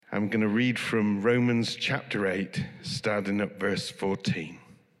I'm going to read from Romans chapter 8, starting at verse 14.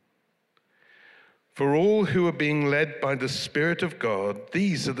 For all who are being led by the Spirit of God,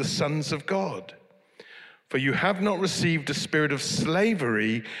 these are the sons of God. For you have not received a spirit of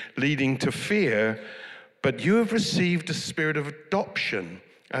slavery leading to fear, but you have received a spirit of adoption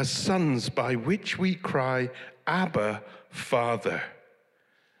as sons, by which we cry, Abba, Father.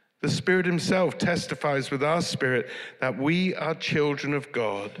 The Spirit himself testifies with our spirit that we are children of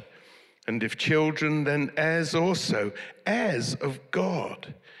God, and if children, then heirs also, heirs of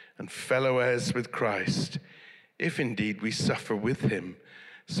God, and fellow heirs with Christ, if indeed we suffer with him,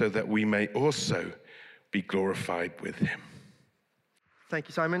 so that we may also be glorified with him. Thank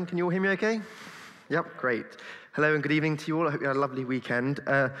you, Simon. Can you all hear me okay? Yep, great. Hello and good evening to you all. I hope you had a lovely weekend.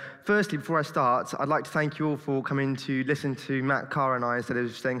 Firstly, before I start, I'd like to thank you all for coming to listen to Matt, Cara, and I instead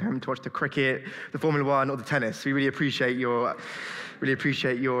of staying home to watch the cricket, the Formula One, or the tennis. We really appreciate your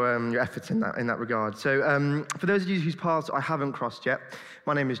efforts in that regard. So, for those of you whose paths I haven't crossed yet,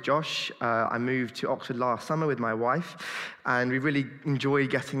 my name is Josh. I moved to Oxford last summer with my wife, and we really enjoyed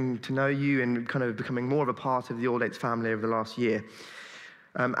getting to know you and kind of becoming more of a part of the All Dates family over the last year.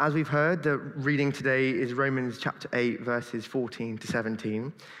 As we've heard, the reading today is Romans chapter 8, verses 14 to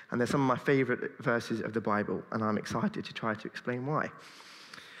 17, and they're some of my favorite verses of the Bible, and I'm excited to try to explain why.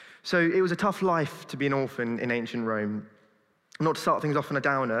 So it was a tough life to be an orphan in ancient Rome. Not to start things off on a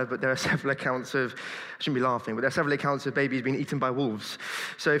downer, but there are several accounts of, I shouldn't be laughing, but there are several accounts of babies being eaten by wolves.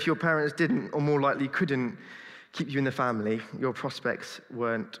 So if your parents didn't, or more likely couldn't, keep you in the family, your prospects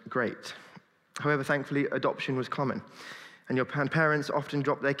weren't great. However, thankfully, adoption was common. And your parents often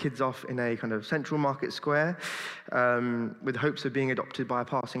drop their kids off in a kind of central market square with hopes of being adopted by a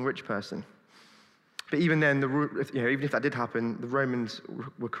passing rich person. But even then, even if that did happen, the Romans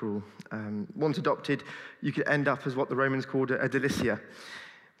were cruel. Once adopted, you could end up as what the Romans called a delicia,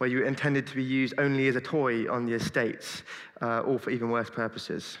 where you were intended to be used only as a toy on the estates, or for even worse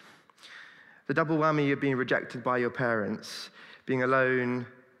purposes. The double whammy of being rejected by your parents, being alone,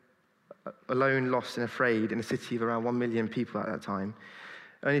 lost and afraid in a city of around 1 million people at that time,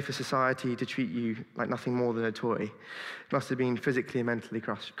 only for society to treat you like nothing more than a toy, must have been physically and mentally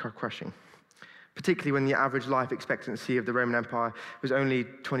crushing. Particularly when the average life expectancy of the Roman Empire was only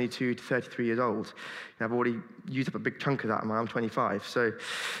 22 to 33 years old. I've already used up a big chunk of that, and I'm 25.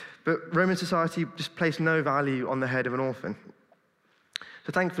 But Roman society just placed no value on the head of an orphan.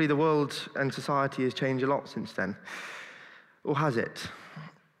 So thankfully, the world and society has changed a lot since then. Or has it?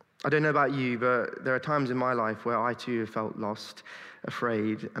 I don't know about you, but there are times in my life where I too have felt lost,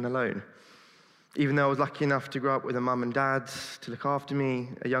 afraid, and alone. Even though I was lucky enough to grow up with a mum and dad to look after me,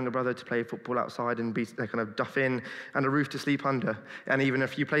 a younger brother to play football outside and be kind of duff in, and a roof to sleep under, and even a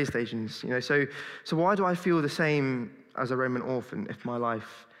few PlayStations. So why do I feel the same as a Roman orphan if my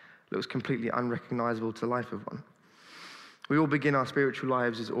life looks completely unrecognizable to the life of one? We all begin our spiritual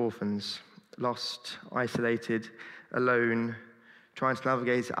lives as orphans, lost, isolated, alone, trying to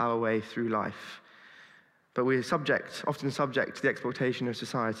navigate our way through life. But we're often subject to the exploitation of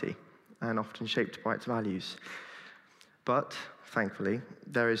society, and often shaped by its values. But, thankfully,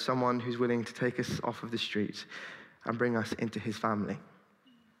 there is someone who's willing to take us off of the street and bring us into his family.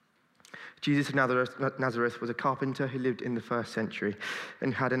 Jesus of Nazareth was a carpenter who lived in the 1st century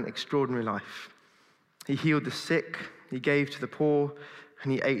and had an extraordinary life. He healed the sick, he gave to the poor,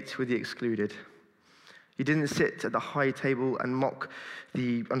 and he ate with the excluded. He didn't sit at the high table and mock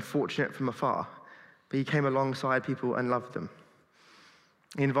the unfortunate from afar, but he came alongside people and loved them.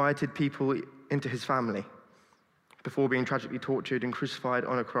 He invited people into his family before being tragically tortured and crucified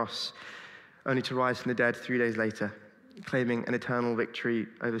on a cross, only to rise from the dead 3 days later, claiming an eternal victory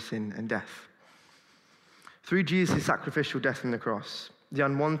over sin and death. Through Jesus' sacrificial death on the cross, the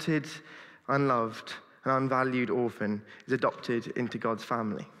unwanted, unloved, and unvalued orphan is adopted into God's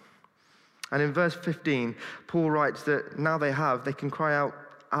family. And in verse 15, Paul writes that now they can cry out,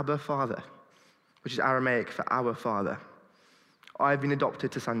 Abba, Father, which is Aramaic for our Father. I've been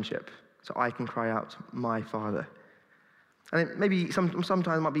adopted to sonship, so I can cry out, my Father. And it maybe sometimes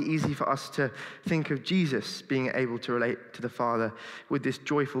it might be easy for us to think of Jesus being able to relate to the Father with this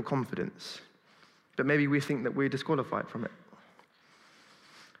joyful confidence. But maybe we think that we're disqualified from it.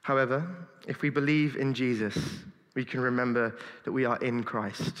 However, if we believe in Jesus, we can remember that we are in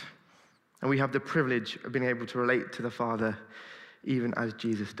Christ. And we have the privilege of being able to relate to the Father even as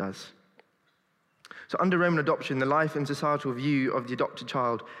Jesus does. So under Roman adoption, the life and societal view of the adopted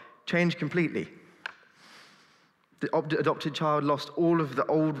child changed completely. The adopted child lost all of the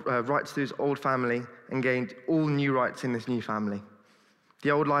old rights to his old family and gained all new rights in this new family. The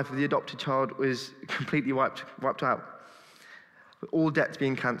old life of the adopted child was completely wiped out. with all debts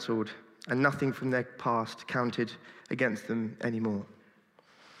being cancelled and nothing from their past counted against them anymore.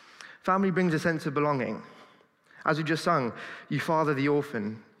 Family brings a sense of belonging. As we just sung, you father the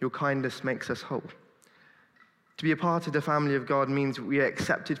orphan, your kindness makes us whole. To be a part of the family of God means we are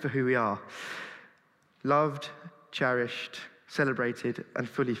accepted for who we are, loved, cherished, celebrated, and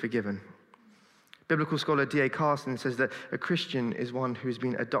fully forgiven. Biblical scholar D.A. Carson says that a Christian is one who has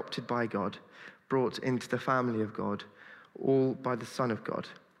been adopted by God, brought into the family of God, all by the Son of God.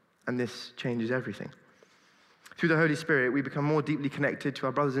 And this changes everything. Through the Holy Spirit, we become more deeply connected to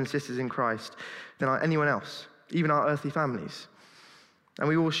our brothers and sisters in Christ than anyone else, even our earthly families. And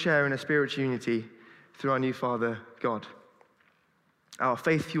we all share in a spiritual unity through our new Father, God. Our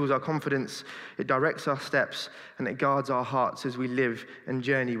faith fuels our confidence, it directs our steps, and it guards our hearts as we live and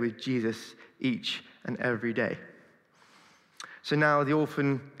journey with Jesus each and every day. So now the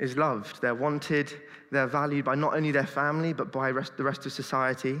orphan is loved. They're wanted, they're valued by not only their family, but by the rest of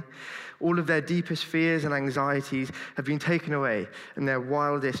society. All of their deepest fears and anxieties have been taken away, and their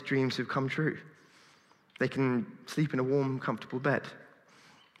wildest dreams have come true. They can sleep in a warm, comfortable bed.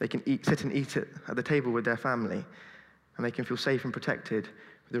 They can sit and eat at the table with their family, and they can feel safe and protected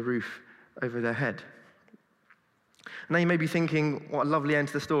with a roof over their head. Now you may be thinking, what a lovely end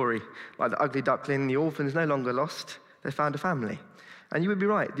to the story. Like the ugly duckling, the orphan's no longer lost. They found a family. And you would be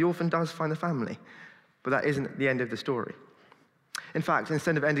right, the orphan does find a family. But that isn't the end of the story. In fact,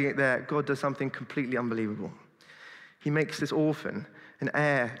 instead of ending it there, God does something completely unbelievable. He makes this orphan an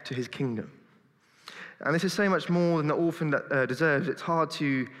heir to his kingdom. And this is so much more than the orphan deserves. It's hard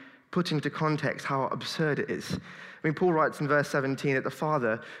to put into context how absurd it is. I mean, Paul writes in verse 17 that the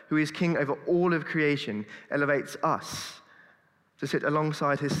Father, who is king over all of creation, elevates us to sit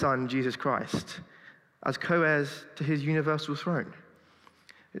alongside his Son, Jesus Christ, as co-heirs to his universal throne.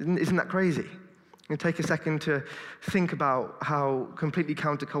 Isn't that crazy? And take a second to think about how completely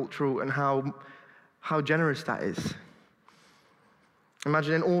countercultural and how generous that is.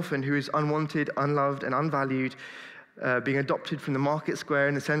 Imagine an orphan who is unwanted, unloved, and unvalued, being adopted from the market square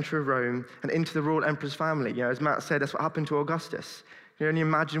in the center of Rome and into the royal emperor's family. You know, as Matt said, that's what happened to Augustus. You can only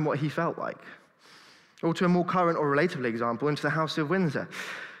imagine what he felt like. Or to a more current or relatable example, into the House of Windsor.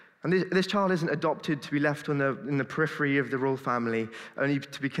 And this child isn't adopted to be left in the periphery of the royal family, only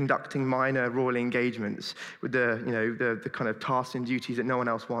to be conducting minor royal engagements with the kind of tasks and duties that no one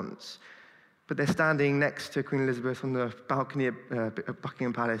else wants. But they're standing next to Queen Elizabeth on the balcony at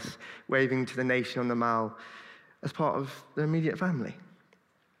Buckingham Palace, waving to the nation on the Mall as part of their immediate family.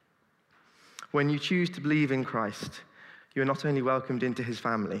 When you choose to believe in Christ, you are not only welcomed into his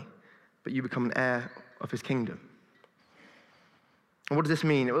family, but you become an heir of his kingdom. And what does this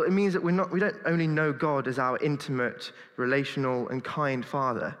mean? Well, it means that we don't only know God as our intimate, relational, and kind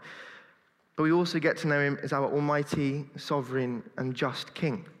Father, but we also get to know him as our almighty, sovereign, and just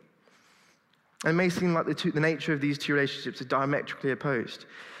King. And it may seem like the nature of these two relationships are diametrically opposed,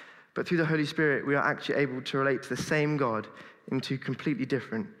 but through the Holy Spirit, we are actually able to relate to the same God in two completely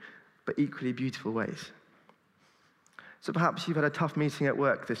different, but equally beautiful ways. So perhaps you've had a tough meeting at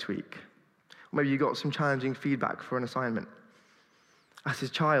work this week, or maybe you got some challenging feedback for an assignment. As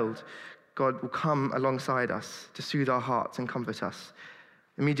his child, God will come alongside us to soothe our hearts and comfort us,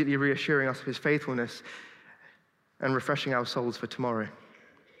 immediately reassuring us of his faithfulness and refreshing our souls for tomorrow.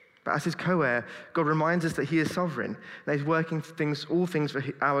 But as his co-heir, God reminds us that he is sovereign, that he's working all things for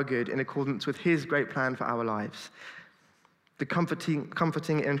our good in accordance with his great plan for our lives. The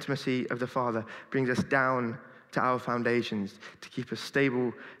comforting intimacy of the Father brings us down to our foundations to keep us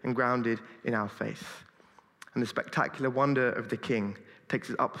stable and grounded in our faith. And the spectacular wonder of the King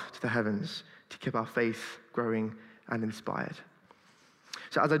takes us up to the heavens to keep our faith growing and inspired.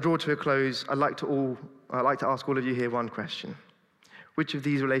 So as I draw to a close, I'd like to ask all of you here one question. Which of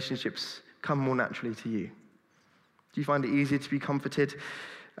these relationships come more naturally to you? Do you find it easier to be comforted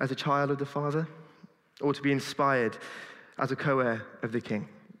as a child of the Father, or to be inspired as a co-heir of the King?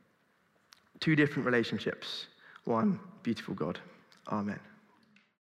 Two different relationships, one beautiful God. Amen.